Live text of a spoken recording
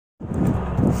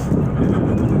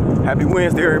Happy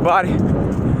Wednesday, everybody.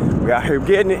 We out here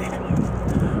getting it.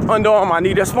 Under Armour, I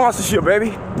need that sponsorship,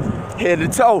 baby. Head to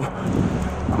toe.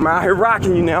 I'm out here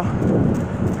rocking you now.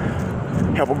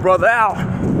 Help a brother out.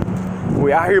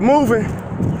 We out here moving.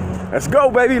 Let's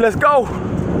go, baby, let's go.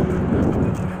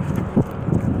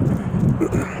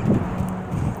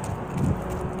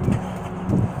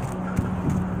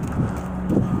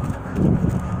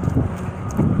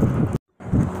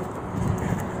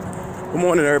 Good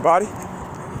morning, everybody.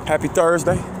 Happy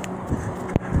Thursday.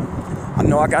 I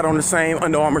know I got on the same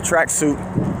Under Armour tracksuit.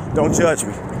 Don't judge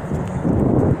me.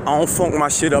 I don't funk my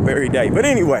shit up every day. But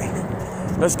anyway,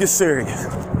 let's get serious.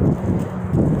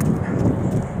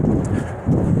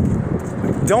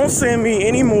 Don't send me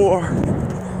any more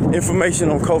information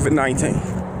on COVID-19.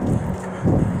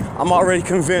 I'm already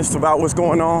convinced about what's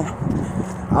going on.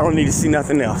 I don't need to see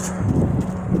nothing else.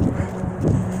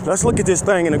 Let's look at this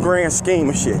thing in the grand scheme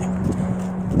of shit.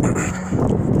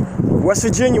 West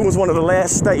Virginia was one of the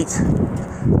last states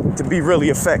to be really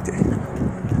affected.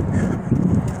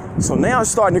 So now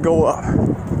it's starting to go up.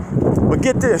 But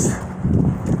get this.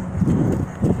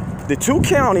 The two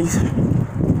counties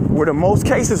where the most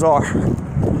cases are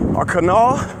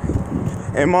Kanawha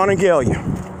and Monongalia,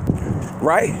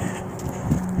 right?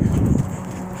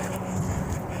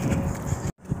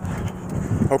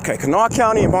 Okay, Kanawha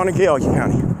County and Monongalia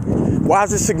County. Why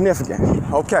is it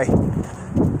significant? Okay.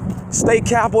 State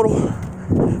capital,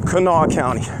 Kanawha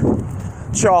County,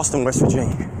 Charleston, West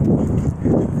Virginia.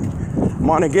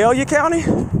 Monongalia County,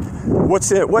 what's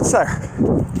there?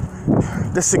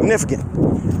 The significant.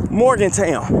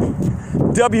 Morgantown,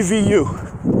 WVU.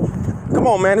 Come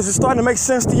on, man, is it starting to make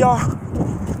sense to y'all?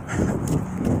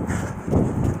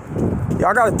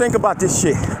 Y'all gotta think about this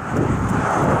shit.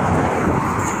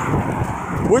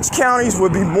 Which counties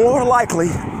would be more likely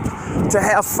to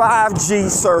have 5G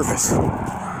service?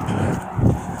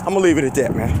 I'm gonna leave it at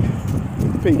that, man.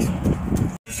 Peace.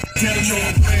 Serving you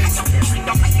up the beats.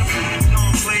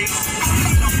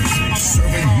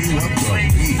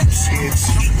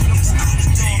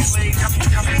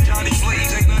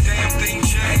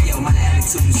 Yo, my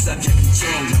attitude is subject to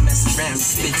change. I mess around,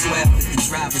 spit 12 at the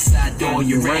driver's side door,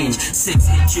 your range. 6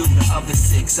 hit you, the other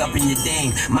 6 up in your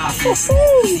dame. My face,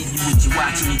 leave you with your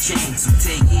watch and your chain. So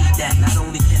take heed that not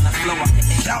only can I flow, I can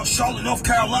aim. Shout Charlotte, North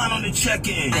Carolina on the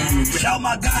check-in. Shout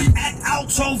my guy at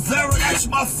Alto Vera, that's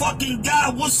my fucking guy.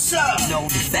 What's up? You know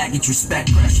the faggot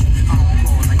respect pressure. I'm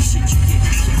going like shit you get.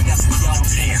 Got some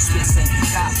y'all's hands, spits ain't the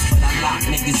cops, but I lock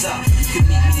niggas up. You can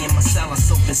meet me in my cell, I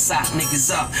soak and sock niggas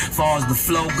up. Far as the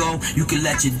flow go, you can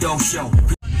let your dough show.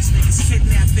 These niggas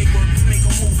kidnap, they work, make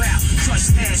them move out.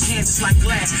 Trust hands, hands is like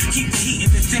glass. Keep the heat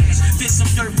in the dash. Did some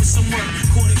dirt with some work,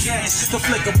 quarter gas. The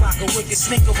flicker rocker, wicked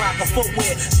sneaker rocker,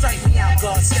 footwear. Strike me out,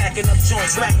 guard, stacking up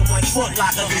joints, rack them like Foot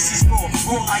Locker. This is raw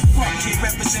like fuck, kid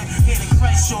represent. Here the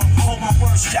Crenshaw, hold my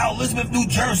words. Shout Elizabeth, New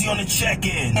Jersey on the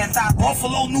check-in.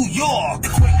 Buffalo, New York.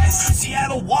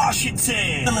 Seattle,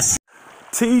 Washington.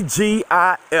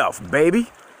 TGIF, baby.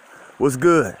 What's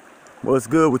good? What's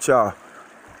good with y'all?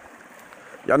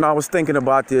 Y'all know I was thinking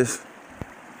about this.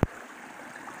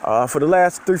 For the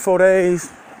last 3-4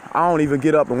 days, I don't even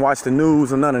get up and watch the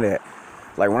news or none of that.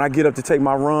 Like when I get up to take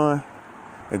my run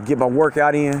and get my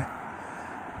workout in,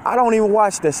 I don't even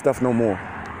watch that stuff no more.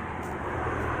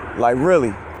 Like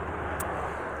really.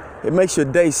 It makes your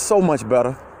day so much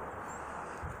better.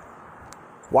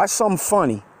 Watch something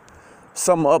funny,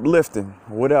 something uplifting,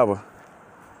 whatever.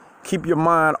 Keep your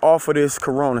mind off of this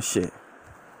corona shit.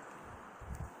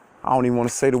 I don't even want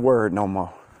to say the word no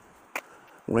more.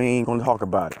 We ain't gonna talk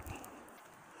about it.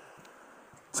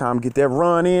 Time to get that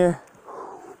run in.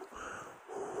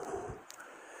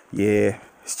 Yeah,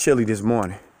 it's chilly this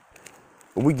morning,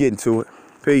 but we getting to it.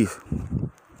 Peace.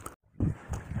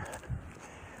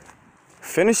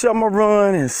 Finish up my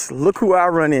run and look who I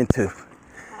run into.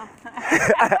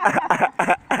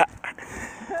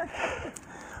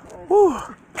 Woo.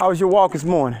 How was your walk this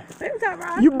morning? It was all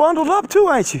right. You bundled up too,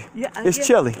 ain't you? Yeah, it's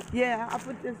chilly. Yeah, I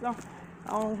put this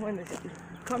on when it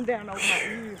come down over my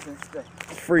ears and stuff.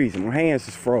 It's freezing. My hands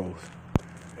just froze.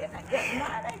 Yeah,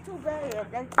 mine ain't too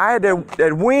bad. I had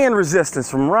that wind resistance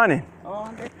from running.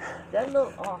 That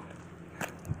little,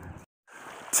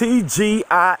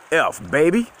 TGIF,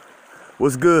 baby.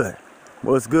 What's good?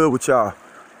 What's good with y'all?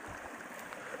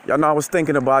 Y'all know I was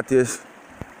thinking about this.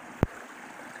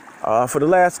 For the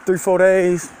last 3-4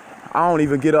 days, I don't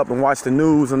even get up and watch the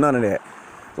news or none of that.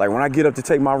 Like when I get up to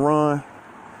take my run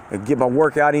and get my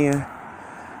workout in,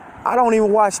 I don't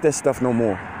even watch that stuff no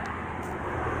more.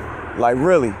 Like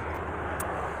really.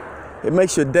 It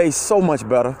makes your day so much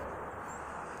better.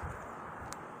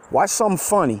 Watch something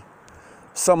funny,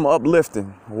 something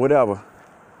uplifting, whatever.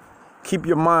 Keep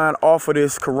your mind off of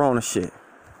this corona shit.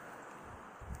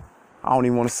 I don't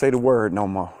even want to say the word no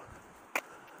more.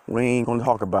 We ain't gonna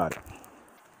talk about it.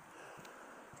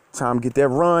 Time to get that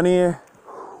run in.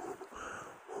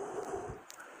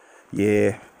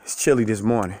 Yeah, it's chilly this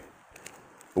morning,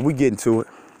 but we getting to it.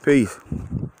 Peace.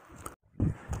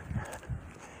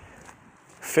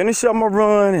 Finish up my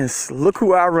run and look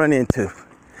who I run into.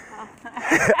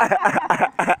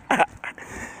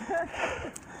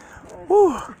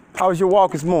 Whew. How was your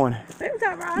walk this morning? It was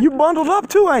all right. You bundled up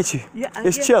too, ain't you? Yeah,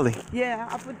 It's yeah, chilly. Yeah,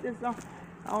 I put this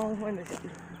on when it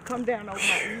come down over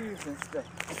my ears and stuff.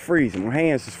 It's freezing. My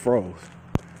hands just froze.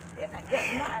 Yeah,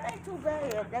 it ain't too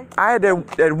bad. I had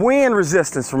that wind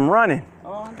resistance from running.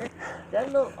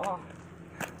 That little,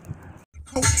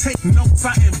 Take notes,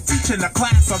 I am teaching a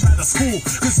class or at a school,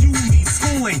 cause you need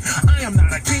schooling. I am not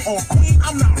a king or queen,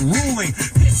 I'm not ruling.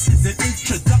 This is an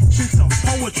introduction to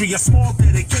poetry, a small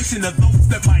dedication to those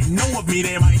that might know of me,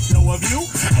 they might know of you.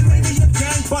 And maybe you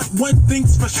can, but one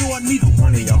thing's for sure, neither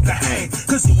one of y'all can hang.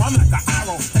 Cause you, I'm like the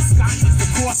arrow, the sky is the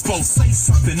crossbow, say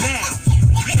something now.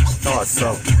 Thought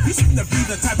so. You seem to be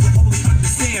the type to only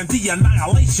understand the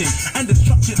annihilation and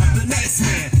destruction of the next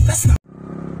man. That's not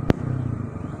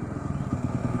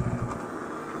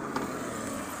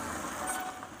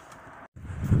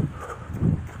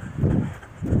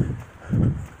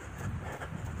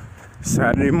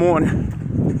Saturday morning,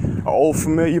 an old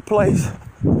familiar place.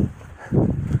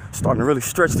 Starting to really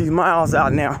stretch these miles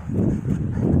out now.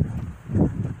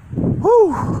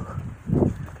 Whew.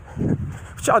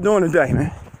 What y'all doing today,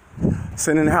 man?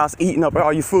 Sitting in the house eating up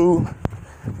all your food,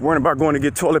 worrying about going to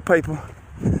get toilet paper.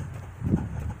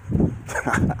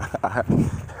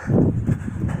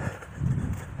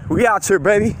 We out here,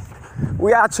 baby.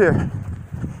 We out here.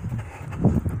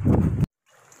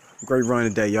 Great run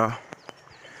today, y'all.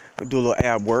 We'll do a little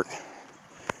ab work.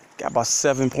 Got about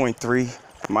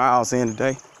 7.3 miles in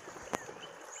today.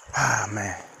 Ah,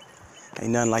 man.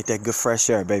 Ain't nothing like that good fresh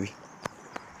air, baby.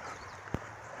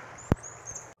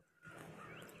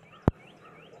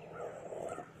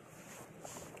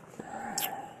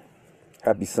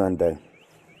 Happy Sunday.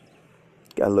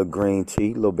 Got a little green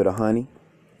tea, a little bit of honey.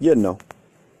 You know.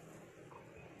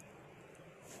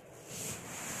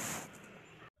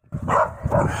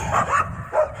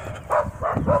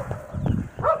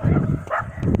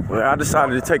 Well, I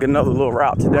decided to take another little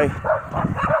route today.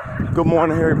 Good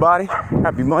morning, everybody.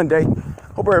 Happy Monday.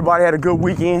 Hope everybody had a good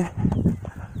weekend.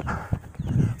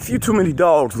 A few too many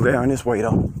dogs down this way,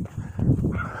 though.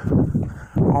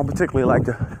 I don't particularly like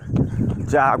to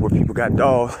jog where people got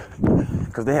dogs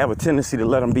because they have a tendency to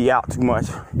let them be out too much.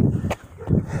 I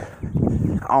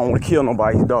don't want to kill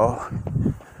nobody's dog.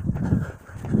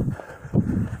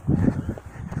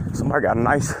 Somebody got a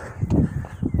nice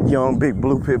young big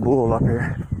blue pit bull up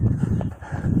here.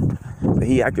 But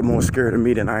he acted more scared of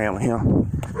me than I am of him.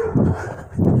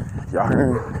 Y'all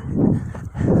heard him?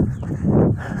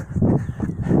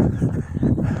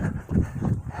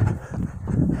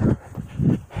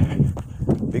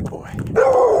 Big boy.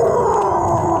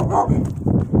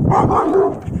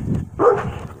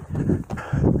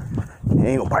 He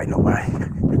ain't gonna bite nobody.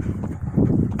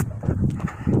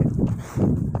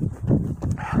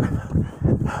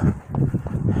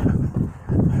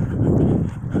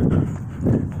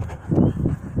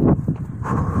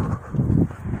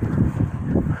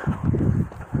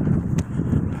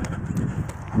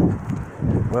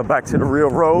 Well, back to the real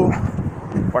road.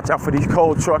 Watch out for these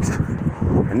cold trucks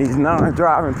and these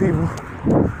non-driving people.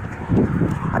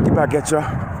 I'll get back at y'all.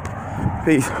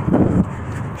 Peace.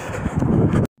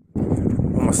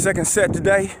 On my second set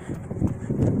today,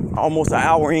 almost an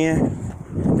hour in.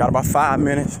 Got about 5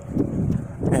 minutes.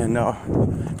 And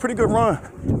pretty good run.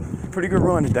 Pretty good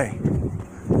run today.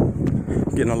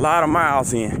 Getting a lot of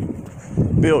miles in.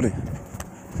 Building.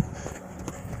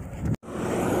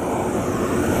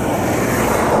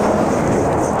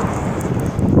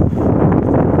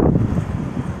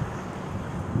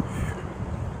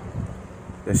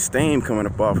 That steam coming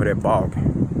up off of that bog.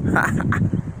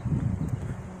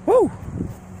 Woo!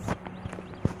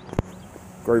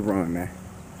 Great run, man.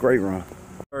 Great run.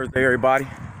 Thursday, everybody.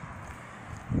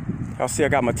 Y'all see I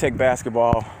got my Tech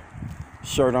basketball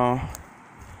shirt on.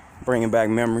 Bringing back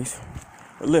memories.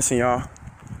 But listen, y'all.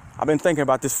 I've been thinking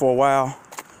about this for a while.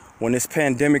 When this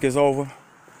pandemic is over,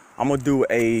 I'm gonna do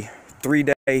a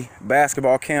 3-day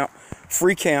basketball camp.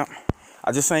 Free camp.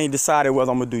 I just ain't decided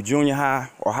whether I'm gonna do junior high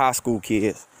or high school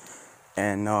kids.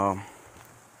 And let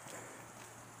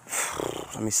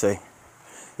me see.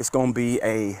 It's gonna be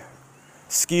a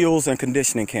skills and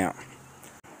conditioning camp.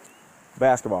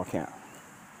 Basketball camp.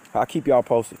 I'll keep y'all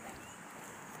posted.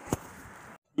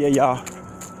 Yeah, y'all.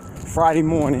 Friday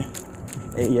morning.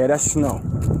 Hey, yeah, that's snow.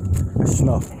 That's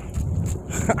snow.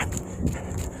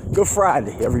 Good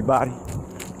Friday, everybody.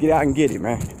 Get out and get it,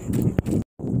 man.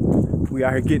 We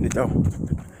out here getting it, though.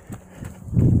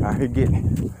 Out here getting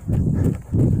it.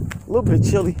 A little bit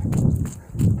chilly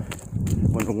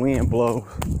when the wind blows,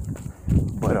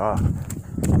 but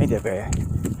ain't that bad.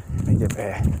 Ain't that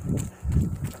bad.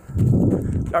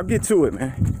 Y'all get to it,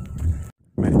 man.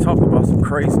 Man, talk about some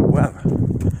crazy weather.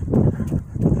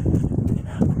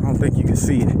 I don't think you can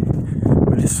see it,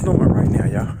 but it's snowing right now,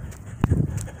 y'all.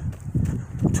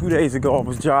 2 days ago, I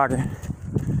was jogging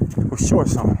with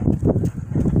shorts on.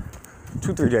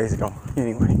 2-3 days ago,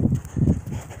 anyway.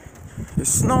 It's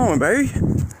snowing, baby.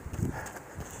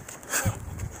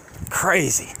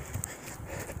 Crazy.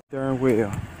 Darn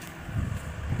well.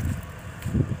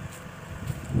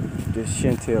 This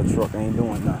Chantel truck ain't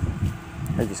doing nothing.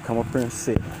 They just come up here and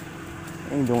sit.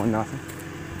 Ain't doing nothing.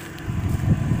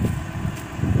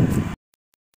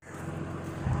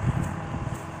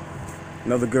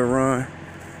 Another good run.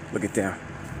 Look at them.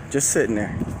 Just sitting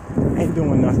there. Ain't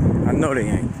doing nothing. I know they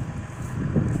ain't.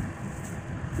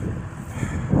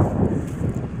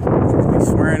 They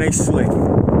swearing they slick.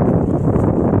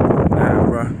 Nah,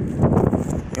 bro.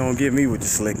 You don't get me with the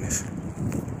slickness.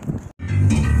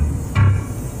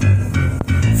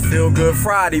 Feel Good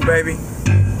Friday, baby.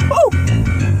 Woo!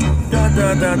 Dun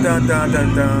dun dun dun dun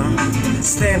dun dun.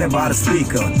 Standing by the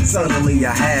speaker, suddenly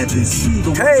I had this.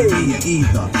 Hey!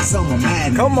 Either summer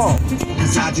madness. Come on.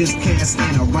 Cause I just can't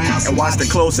stand around. And watch the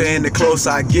closer and the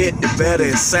closer I get, the better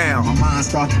it sound. My mind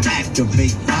start to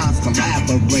activate, minds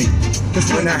collaborate.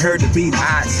 Cause When I heard the beat,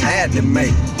 I had to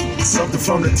make something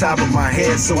from the top of my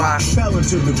head, so I fell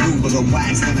into the groove of the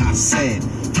wax and I said,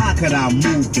 how could I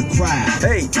move the crowd?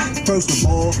 hey, First of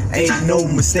all, ain't no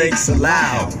mistakes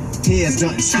allowed. here's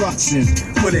the instructions.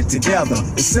 Put it together,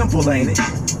 it's simple, ain't it?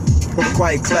 But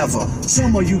quite clever.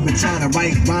 Some of you been trying to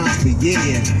write rhymes for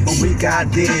years, But weak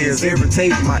ideas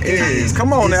irritate my ears.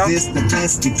 Come on now. Is this the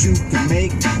best that you can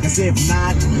make? Cause if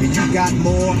not, and you got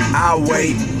more, I'll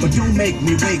wait. But don't make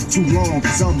me wait too long,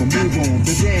 cause I'ma move on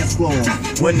the dance floor.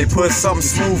 When they put something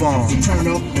smooth on, So turn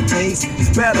up the bass,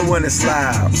 it's better when it's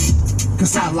loud.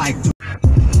 cause I like to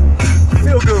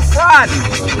Feel Good Friday.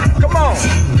 Come on.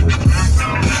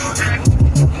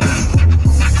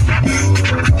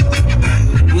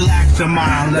 Relax your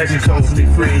mind, let your totally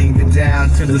free. Get down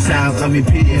to the sounds of your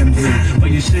PMD.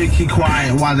 But you should keep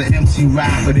quiet while the MC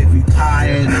rap. But if you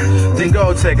tired, then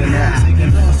go take a nap.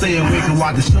 Stay awake and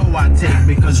watch the show I take.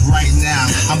 Because right now,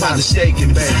 I'm about to shake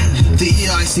and bake. The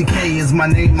EICK is my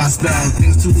name, my spell.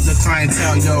 Things to the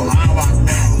clientele, yo, I rock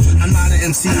well. I'm not an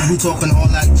MC who talking all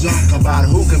that junk about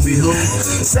who can be who.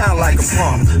 Sound like a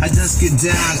pump. I just get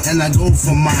down and I go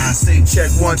for mine. Say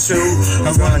Check 1, 2.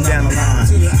 I'm running down the line.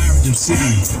 to the average MC,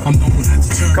 I'm known as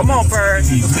the term. Come on, Bird.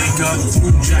 Makeup,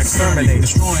 food jack, exterminate,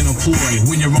 destroying a ploy.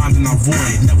 When you're rhyming, I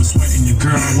void. Never sweating your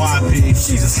girl. Why, babe?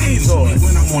 She's a season.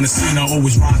 When I'm on the scene, I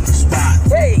always rock the spot.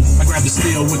 Hey. I grab the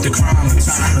steel with the crown on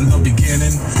top in the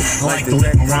beginning. I like to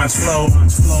let my rhymes flow.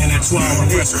 And at 12, I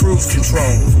press cruise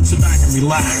control. Sit back and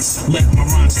relax. Let my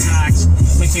rhymes tax.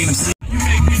 Maintain them. You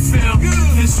make me feel good.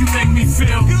 This you make me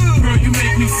feel good. Girl, you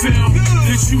make me feel good.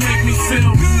 This you make me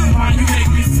feel good. How you make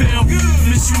me feel good.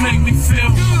 This you make me feel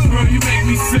good. Girl, you make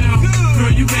me feel good.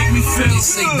 Girl, you make me feel good. You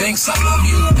say thanks, I love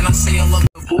you, and I say I love you.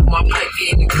 Put my pipe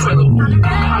in incredible.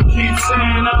 I keep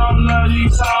saying I don't love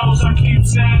these hoes. I keep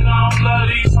saying I don't love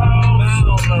these hoes.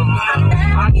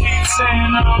 I keep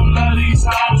saying I don't love these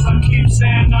hoes. I keep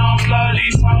saying I don't love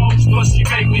these hoes. But she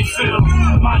make me feel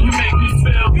good. How you make me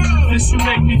feel good. This you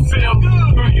make me feel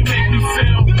good. Girl, you make me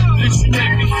feel good. This you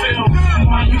make me feel good.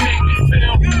 How you make me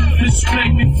feel good. This you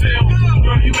make me feel good.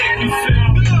 Girl, you make me feel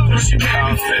good. This you make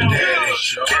me feel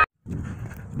good.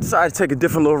 Decided to take a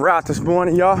different little route this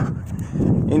morning, y'all.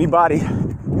 Anybody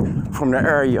from the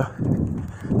area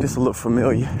just look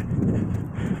familiar?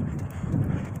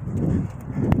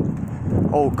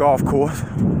 Old golf course.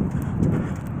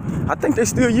 I think they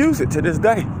still use it to this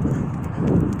day.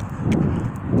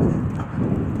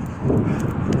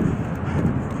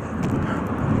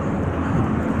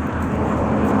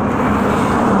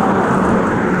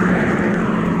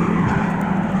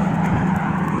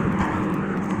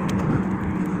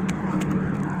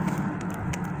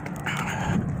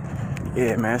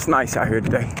 Yeah, man, it's nice out here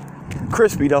today.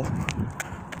 Crispy though.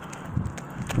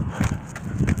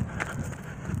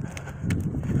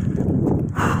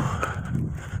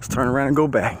 Let's turn around and go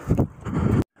back.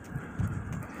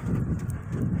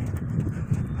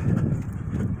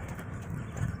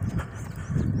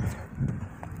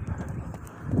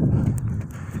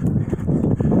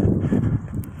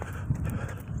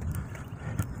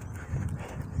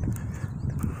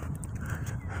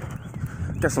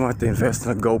 Guess I'm gonna have to invest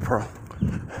in a GoPro.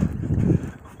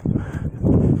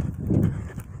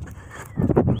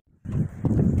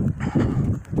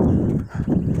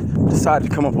 Decided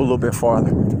to come up a little bit farther.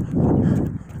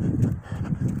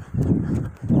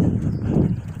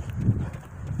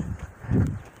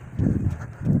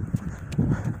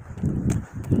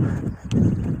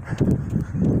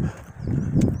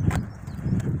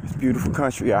 It's beautiful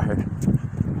country out here.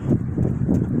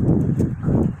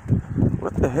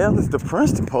 What the hell is the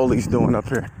Princeton police doing up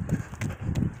here?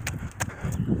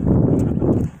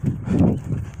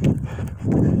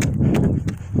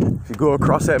 If you go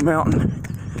across that mountain,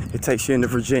 it takes you into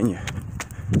Virginia.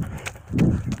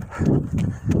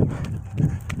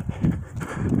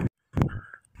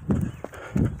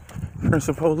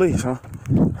 Princeton police, huh?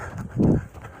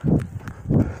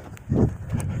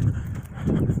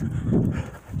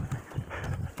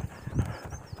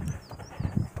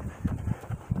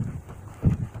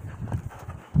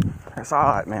 That's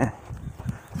odd, man.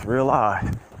 It's real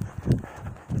odd.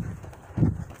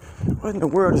 What in the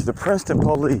world is the Princeton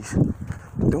police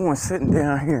doing sitting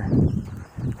down here?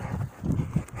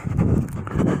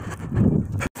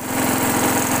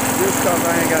 This stuff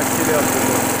I ain't got shit else to do.